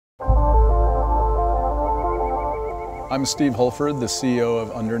I'm Steve Holford, the CEO of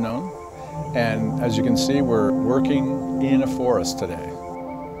Underknown, and as you can see, we're working in a forest today.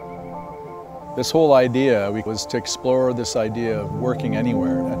 This whole idea was to explore this idea of working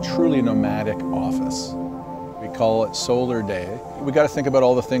anywhere, a truly nomadic office. We call it Solar Day. We got to think about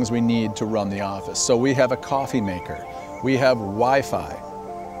all the things we need to run the office. So we have a coffee maker, we have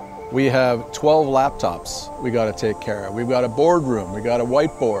Wi-Fi, we have 12 laptops we got to take care of, we've got a boardroom, we got a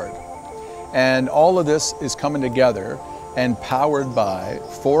whiteboard. And all of this is coming together and powered by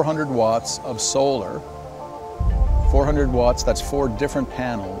 400 watts of solar. 400 watts, that's 4 different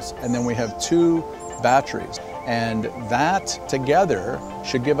panels, and then we have 2 batteries. And that together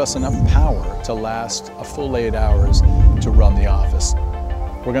should give us enough power to last a full 8 hours to run the office.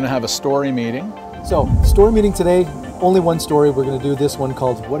 We're going to have a story meeting. So, story meeting today, only one story. We're going to do this one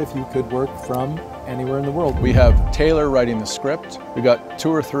called What If You Could Work From Anywhere in the World. We have Taylor writing the script. We've got 2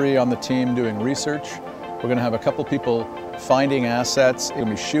 or 3 on the team doing research. We're going to have a couple people finding assets. We're going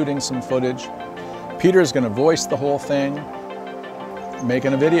to be shooting some footage. Peter's going to voice the whole thing,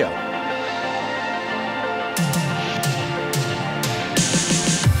 making a video.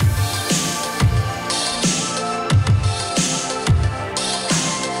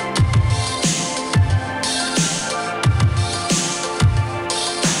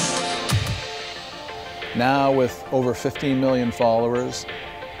 Now with over 15 million followers,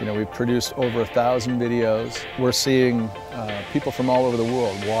 we've produced over 1,000 videos. We're seeing people from all over the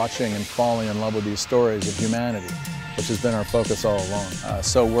world watching and falling in love with these stories of humanity, which has been our focus all along.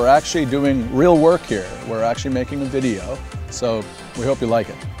 So we're actually doing real work here. We're actually making a video, so we hope you like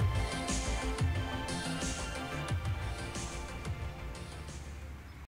it.